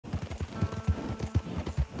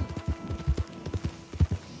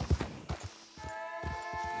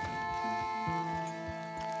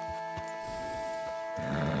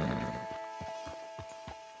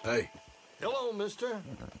Hello, mister.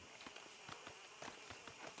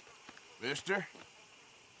 Mister?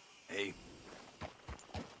 Hey.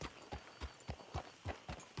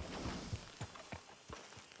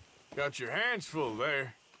 Got your hands full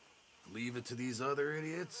there. Leave it to these other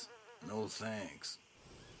idiots? No thanks.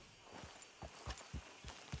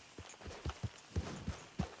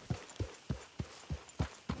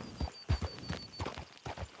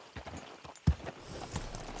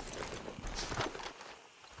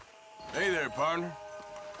 Hey there, partner.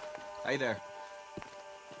 Hey there.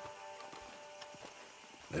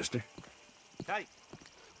 Mister? Hey.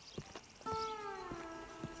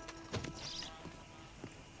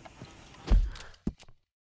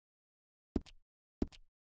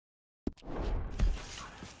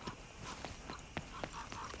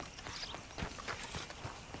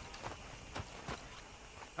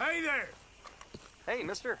 Hey there! Hey,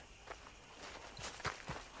 mister.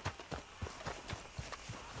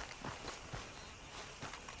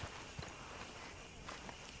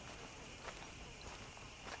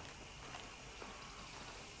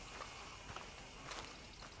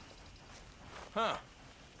 Huh.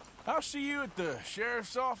 I'll see you at the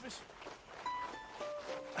sheriff's office.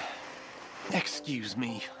 Excuse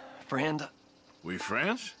me, friend. We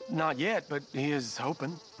friends? Not yet, but here's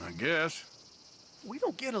hoping. I guess. We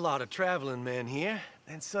don't get a lot of traveling men here,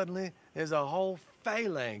 and suddenly there's a whole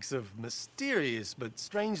phalanx of mysterious but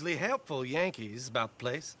strangely helpful Yankees about the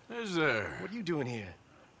place. Is there? What are you doing here?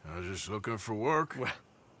 I was just looking for work. Well,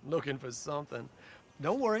 looking for something.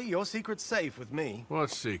 Don't worry, your secret's safe with me. What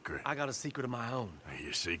secret? I got a secret of my own. Are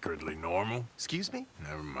you secretly normal? Excuse me?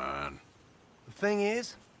 Never mind. The thing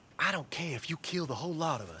is, I don't care if you kill the whole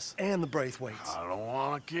lot of us, and the Braithwaites. I don't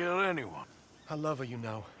want to kill anyone. I love her, you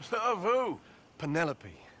know. Love who? Penelope.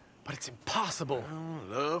 But it's impossible.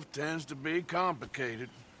 Well, love tends to be complicated.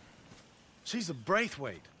 She's a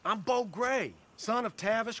Braithwaite. I'm Beau Gray, son of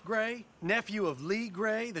Tavish Gray, nephew of Lee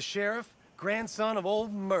Gray, the sheriff, grandson of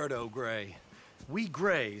old Murdo Gray. We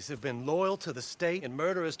Grays have been loyal to the state and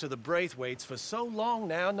murderous to the Braithwaites for so long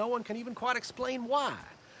now, no one can even quite explain why.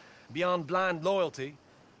 Beyond blind loyalty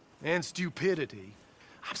and stupidity,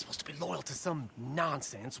 I'm supposed to be loyal to some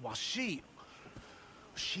nonsense while she's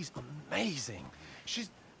amazing. She's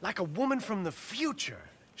like a woman from the future.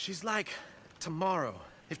 She's like tomorrow,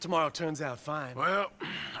 if tomorrow turns out fine. Well,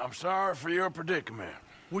 I'm sorry for your predicament.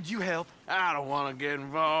 Would you help? I don't want to get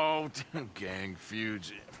involved in gang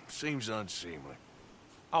feuds. It seems unseemly.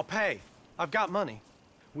 I'll pay. I've got money.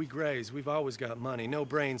 We Grays, we've always got money. No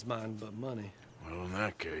brains, mind, but money. Well, in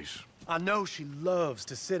that case... I know she loves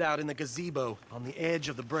to sit out in the gazebo on the edge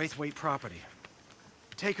of the Braithwaite property.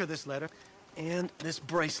 Take her this letter and this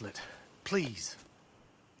bracelet, please.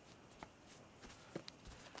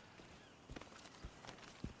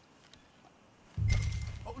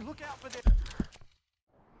 Oh, look out for this.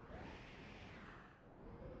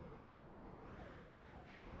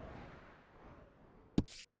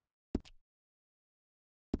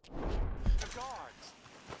 The guards.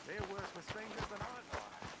 They're worse for strangers than I are.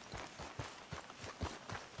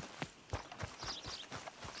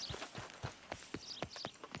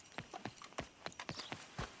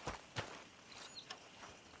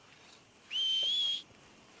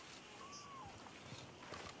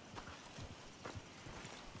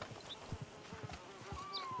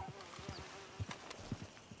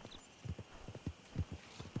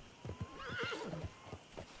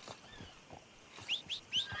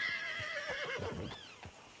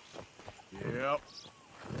 Yep.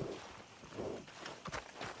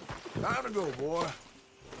 Time to go, boy.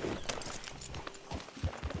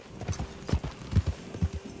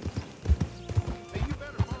 Hey, you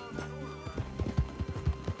better follow that order.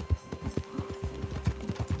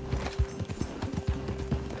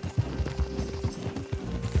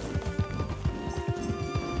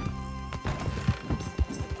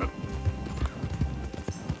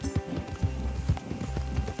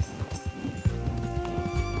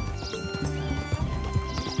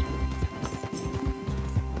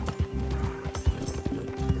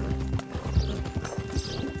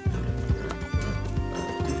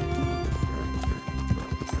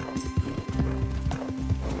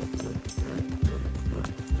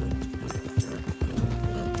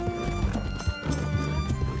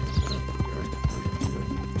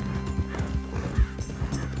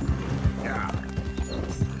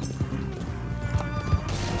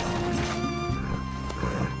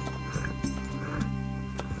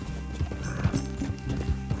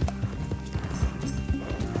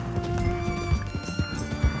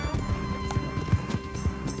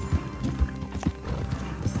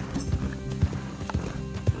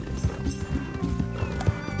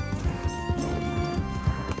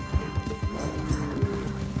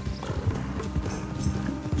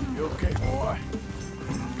 boy.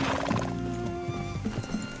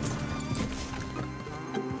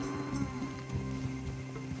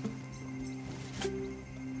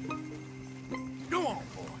 Go on,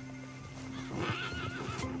 boy.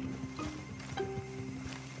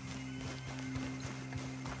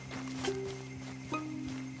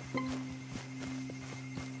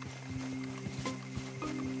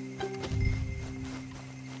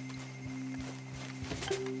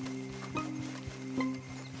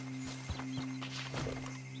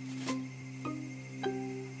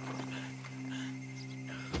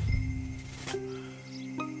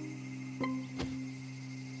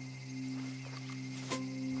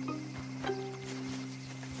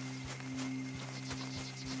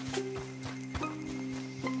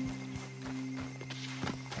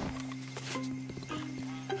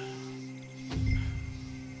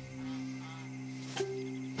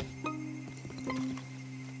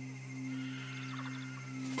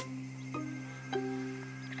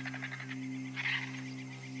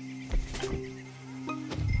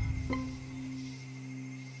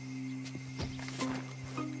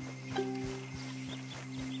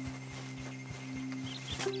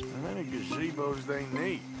 How many gazebos they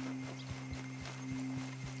need?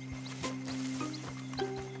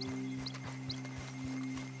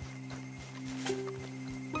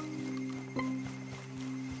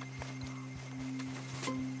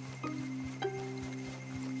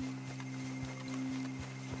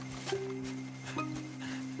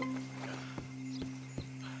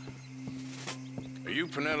 Are you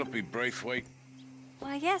Penelope Braithwaite?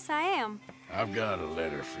 Why, yes, I am. I've got a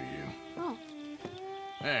letter for you. Oh.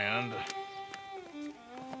 And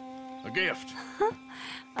a gift.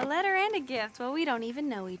 A letter and a gift. Well, we don't even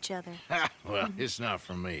know each other. Well, it's not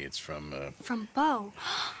from me. It's from, From Beau.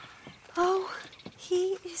 Oh,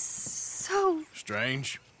 he is so...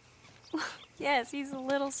 Strange. Yes, he's a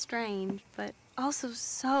little strange, but also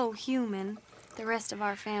so human. The rest of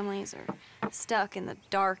our families are stuck in the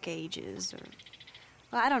Dark Ages, or...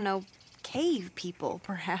 Well, I don't know, cave people,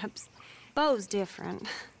 perhaps. Beau's different.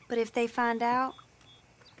 But if they find out,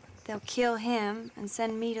 they'll kill him and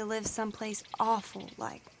send me to live someplace awful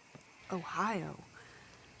like Ohio.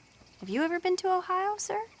 Have you ever been to Ohio,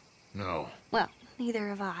 sir? No. Well, neither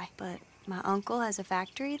have I, but my uncle has a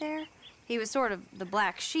factory there. He was sort of the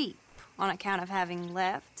black sheep on account of having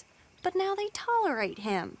left, but now they tolerate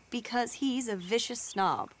him because he's a vicious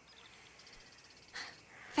snob.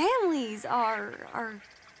 Families are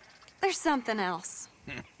there's something else.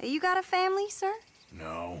 You got a family, sir?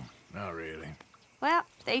 No, not really. Well,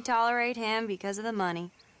 they tolerate him because of the money.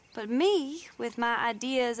 But me, with my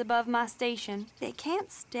ideas above my station, they can't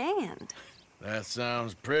stand. That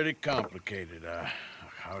sounds pretty complicated. I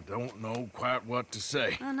don't know quite what to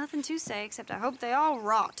say. Well, nothing to say, except I hope they all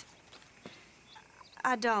rot.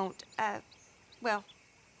 I don't, well,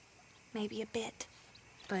 maybe a bit.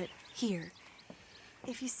 But here,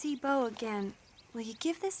 if you see Beau again, will you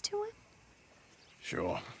give this to him?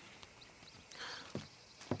 Sure.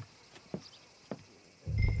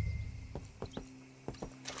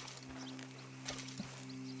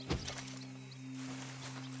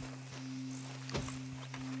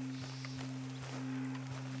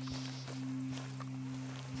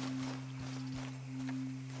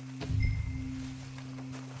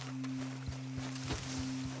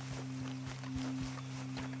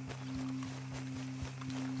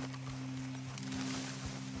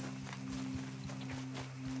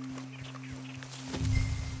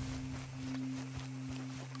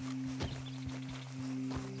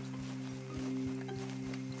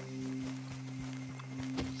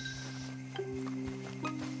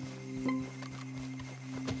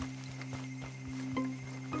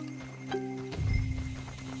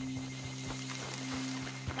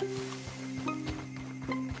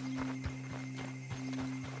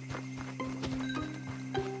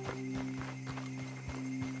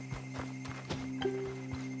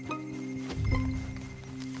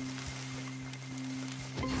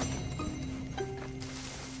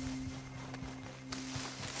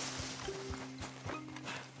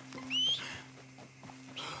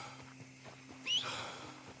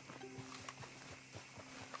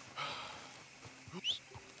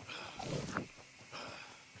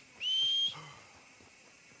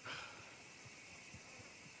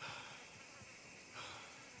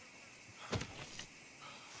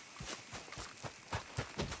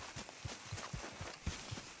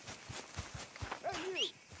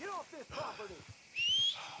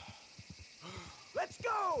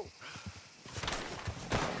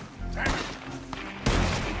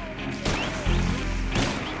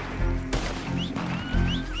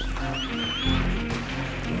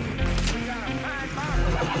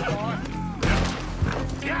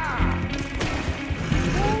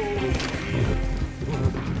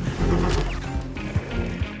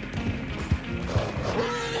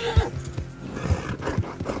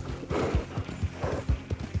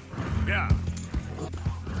 Yeah.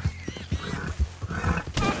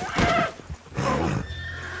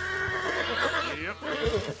 Yep.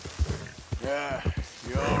 Yeah,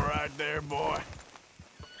 you all right there, boy?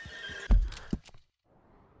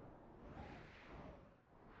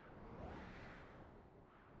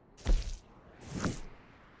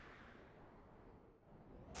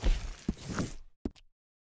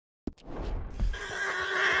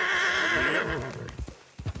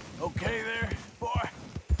 Okay there, boy?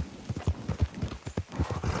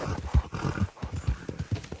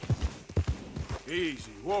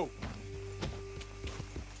 Easy, whoa.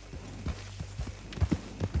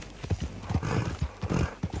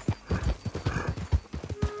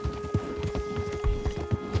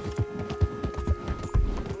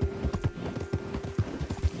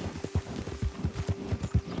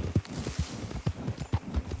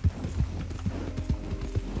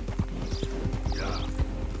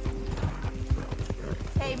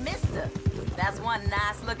 Hey, mister, that's one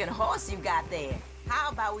nice-looking horse you got there. How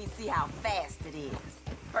about we see how fast it is?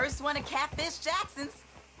 First one to Catfish Jackson's.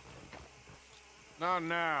 Not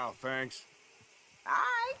now, thanks. All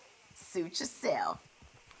right, suit yourself.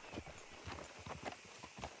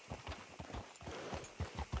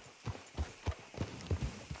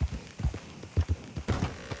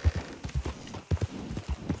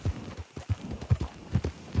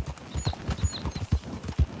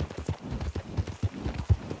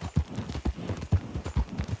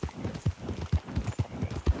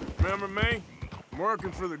 Remember me? I'm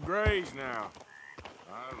working for the Grays now.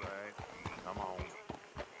 All right, come on.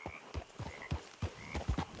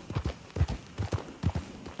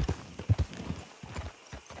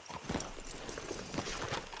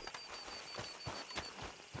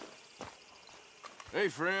 Hey,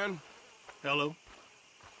 friend. Hello.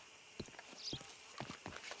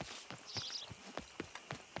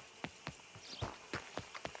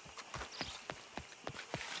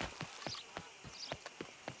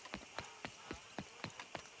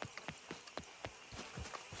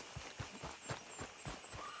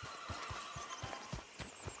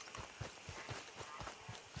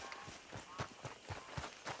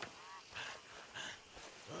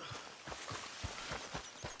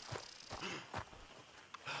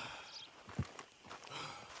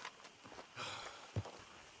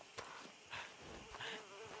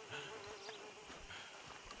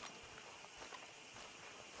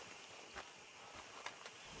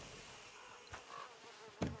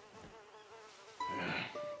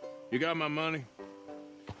 You got my money?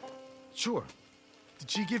 Sure. Did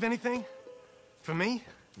she give anything? For me?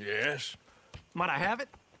 Yes. Might I have it?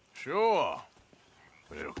 Sure.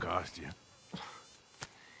 But it'll cost you.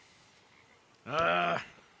 I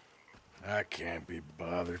can't be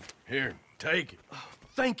bothered. Here, take it.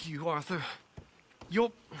 Thank you, Arthur.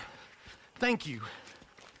 You'll... Thank you.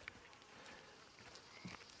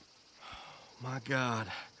 My God.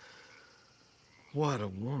 What a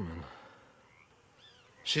woman.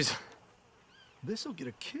 She's... This'll get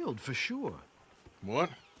her killed for sure. What?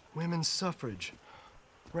 Women's suffrage.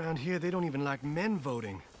 Around here, they don't even like men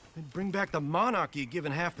voting. They'd bring back the monarchy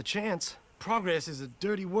given half the chance. Progress is a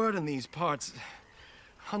dirty word in these parts.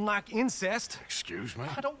 Unlike incest. Excuse me?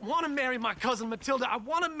 I don't want to marry my cousin Matilda. I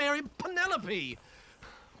want to marry Penelope.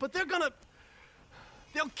 But they're gonna...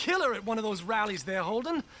 They'll kill her at one of those rallies they're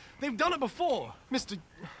holding. They've done it before. Mister,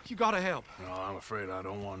 you gotta help. No, I'm afraid I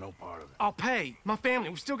don't want no part of it. I'll pay. My family,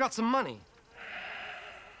 we've still got some money.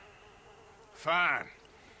 Fine.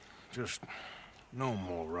 Just no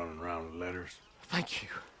more running around with letters. Thank you.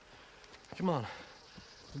 Come on.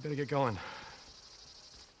 We better get going.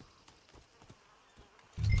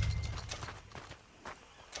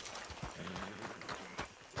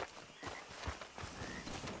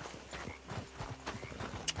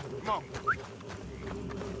 Come on.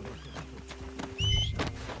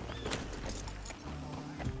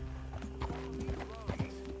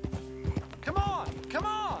 Come on! Come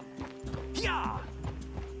on! Yeah!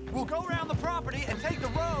 We'll go around the property and take the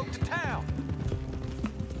road to town.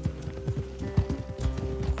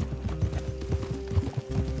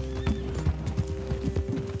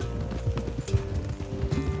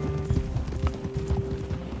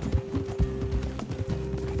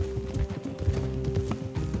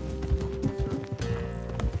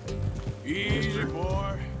 Easy,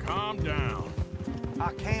 boy. Calm down.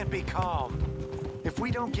 I can't be calm. If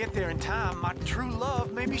we don't get there in time, my true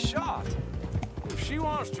love may be shot. If she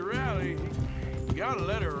wants to rally, you gotta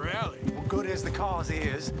let her rally. Well, good as the cause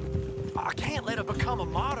is, I can't let her become a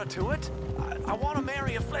martyr to it. I want to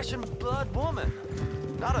marry a flesh and blood woman,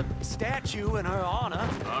 not a statue in her honor.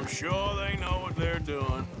 I'm sure they know what they're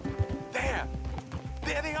doing. There!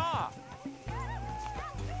 There they are!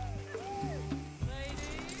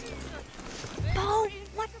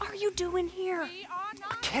 doing here?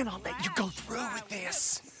 I cannot let you go through with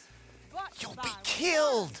this. You'll be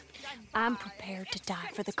killed. I'm prepared to die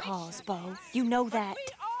for the cause, Bo. You know that.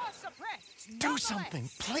 Do something,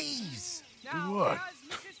 please. Do what?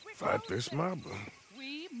 Fight this mob?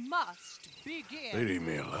 We must begin. They'd eat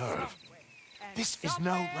me alive. This is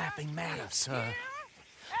no laughing matter, sir.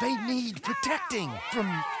 They need protecting from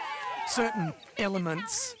certain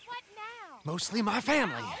elements. Mostly my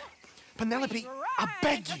family. Penelope, I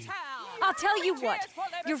beg you. I'll tell you what.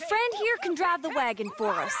 Your friend here can drive the wagon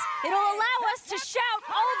for us. It'll allow us to shout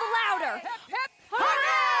all the louder.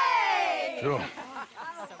 Hooray! Sure.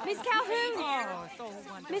 Miss Calhoun!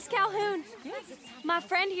 Miss Calhoun! My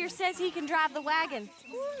friend here says he can drive the wagon.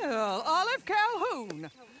 Well, Olive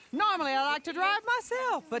Calhoun. Normally I like to drive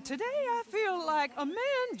myself, but today I feel like a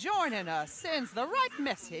man joining us sends the right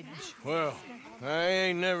message. Well, I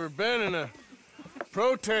ain't never been in a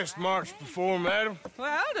protest march before, madam.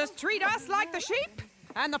 Well, just treat us like the sheep,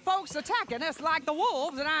 and the folks attacking us like the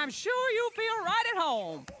wolves, and I'm sure you'll feel right at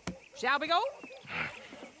home. Shall we go?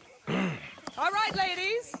 All right,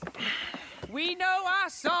 ladies. We know our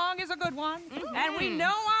song is a good one, and we know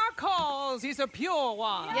our cause is a pure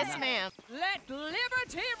one. Yes, ma'am. Let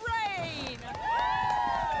liberty reign!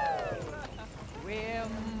 We're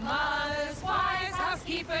mothers, wives,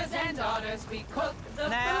 housekeepers, and daughters. We cook the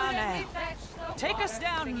food and we fetch the Take us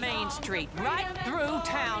down Main Street, right through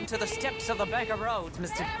town to the steps of the Beggar Roads,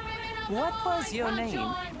 Mr. What was your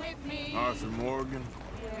name? Arthur Morgan.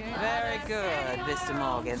 Very good, Mr.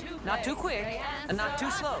 Morgan. Not too quick, and not too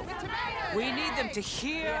slow. We need them to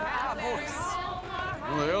hear our voice.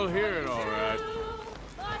 Well, they'll hear it all right.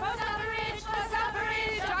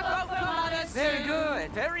 Very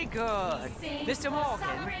good, very good. Mr.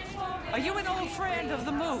 Morgan, are you an old friend of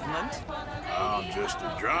the movement? I'm just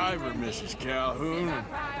a driver, Mrs. Calhoun,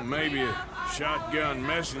 and maybe a shotgun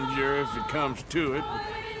messenger if it comes to it.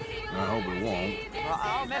 I hope it won't. Well,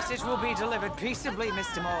 our message will be delivered peaceably,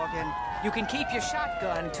 Mr. Morgan. You can keep your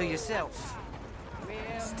shotgun to yourself.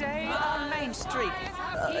 Stay on Main Street.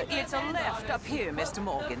 It's a left up here, Mr.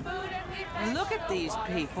 Morgan. Look at these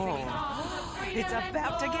people. It's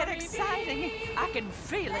about to get exciting. I can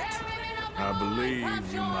feel it. I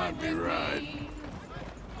believe you might be right.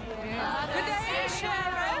 Good day,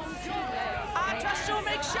 Sheriff. I trust you'll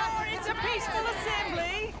make sure it's a peaceful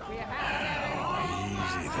assembly.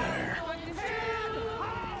 Easy there.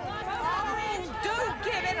 Do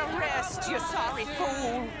give it a rest, you sorry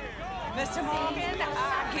fool. Mr. Morgan,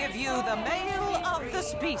 I give you the male of the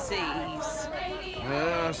species.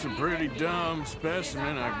 Yeah, that's a pretty dumb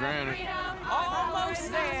specimen, I grant it.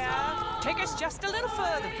 Almost there. Take us just a little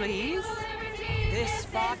further, please. This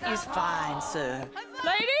spot is fine, sir.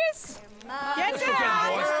 Ladies, get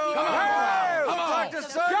down! Come on! Go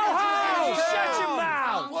home! Shut your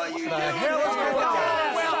mouth! What are you doing? The hell is going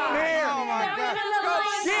on? Well, here! Oh, my God.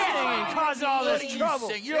 Shit! And cause all this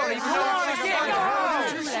trouble. You don't even know what to get. Go home!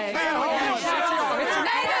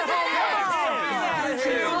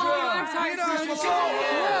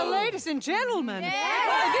 Well, ladies and gentlemen,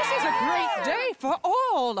 this is a great day for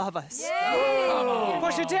all of us.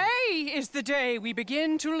 For today is the day we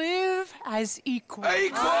begin to live as equals. Yes,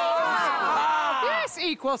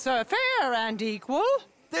 equal, sir. Fair and equal.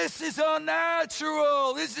 This is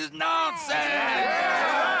unnatural. This is nonsense.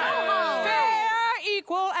 Fair,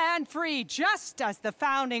 equal, and free, just as the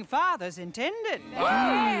Founding Fathers intended.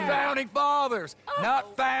 Founding fathers,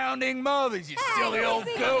 not founding mothers, you silly old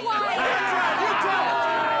goat.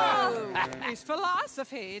 Is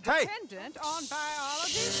philosophy dependent on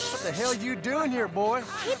biology? What the hell you doing here, boy?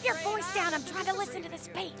 Keep your voice down. I'm trying to listen to the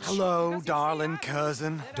speech. Hello, darling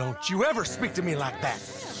cousin. Don't you ever speak to me like that.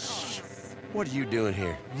 What are you doing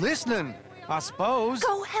here? Listening, I suppose.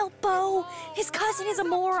 Go help Bo. His cousin is a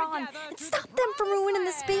moron. And stop them from ruining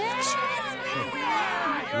the speech.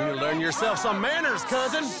 You need to learn yourself some manners,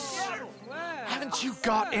 cousin. Haven't you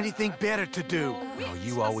got anything better to do? Oh,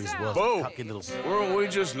 you always was Bo, a cocky little... weren't we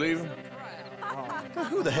just leaving?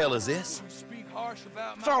 Who the hell is this?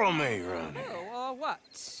 Follow me, Ronnie. What?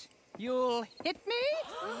 You'll hit me?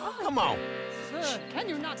 Come on. Sir, can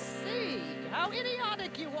you not see how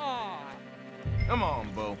idiotic you are? Come on,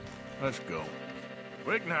 Bo. Let's go.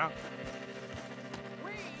 Quick now.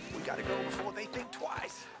 We gotta go before they think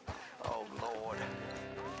twice. Oh, Lord.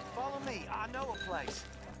 Follow me. I know a place.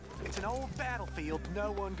 It's an old battlefield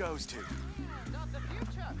no one goes to. Not the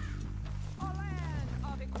future. A land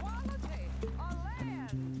of equality. A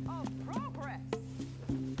land of progress.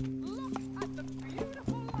 Look at the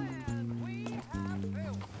beautiful land we have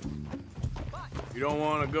built. But You don't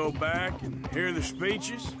want to go back and hear the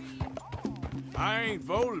speeches? I ain't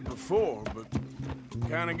voted before, but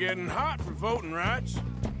Kinda getting hot for voting rights.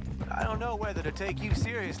 I don't know whether to take you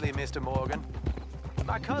seriously, Mr. Morgan.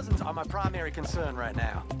 My cousins are my primary concern right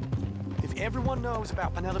now. If everyone knows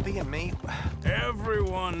about Penelope and me...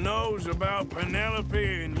 Everyone knows about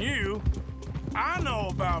Penelope and you. I know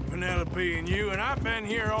about Penelope and you, and I've been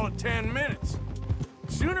here all of 10 minutes.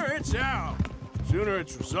 Sooner it's out, sooner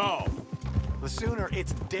it's resolved. The sooner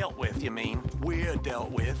it's dealt with, you mean? We're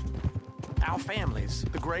dealt with. Our families,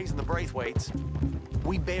 the Grays and the Braithwaites,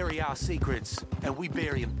 we bury our secrets, and we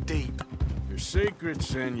bury them deep. Your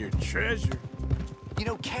secrets and your treasure. You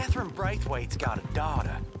know, Catherine Braithwaite's got a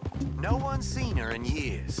daughter. No one's seen her in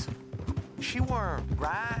years. She weren't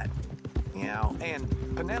right, you know, and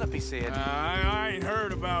Penelope said... I ain't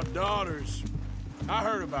heard about daughters. I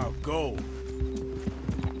heard about gold.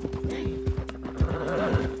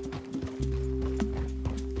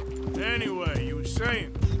 Anyway, you were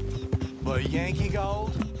saying... But Yankee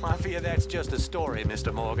gold? I fear that's just a story,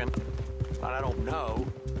 Mr. Morgan. But I don't know.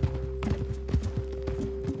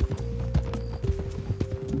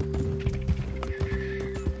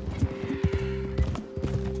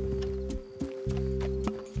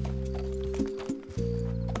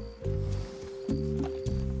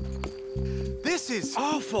 This is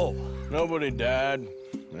awful. Nobody died.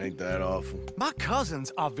 Ain't that awful? My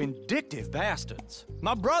cousins are vindictive bastards.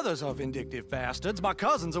 My brothers are vindictive bastards. My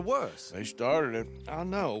cousins are worse. They started it. I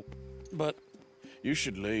know, but... You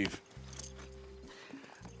should leave.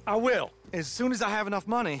 I will, as soon as I have enough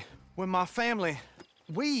money. When my family...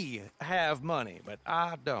 We have money, but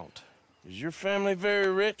I don't. Is your family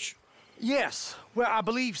very rich? Yes, well, I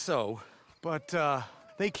believe so. But,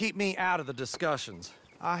 they keep me out of the discussions.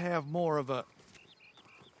 I have more of a...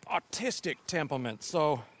 artistic temperament,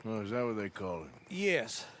 so... Oh, is that what they call it?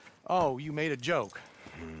 Yes. Oh, you made a joke.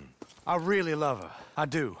 I really love her. I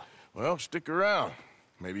do. Well, stick around.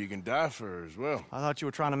 Maybe you can die for her as well. I thought you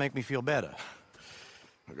were trying to make me feel better.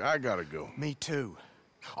 Look, I gotta go. Me too.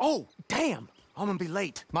 Oh, damn! I'm gonna be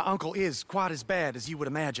late. My uncle is quite as bad as you would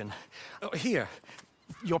imagine. Here,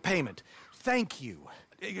 your payment. Thank you.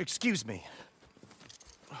 Excuse me.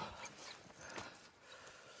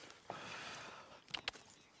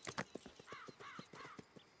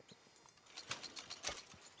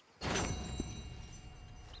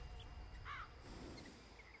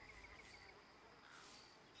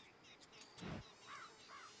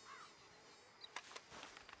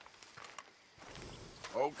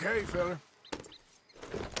 Okay, fella.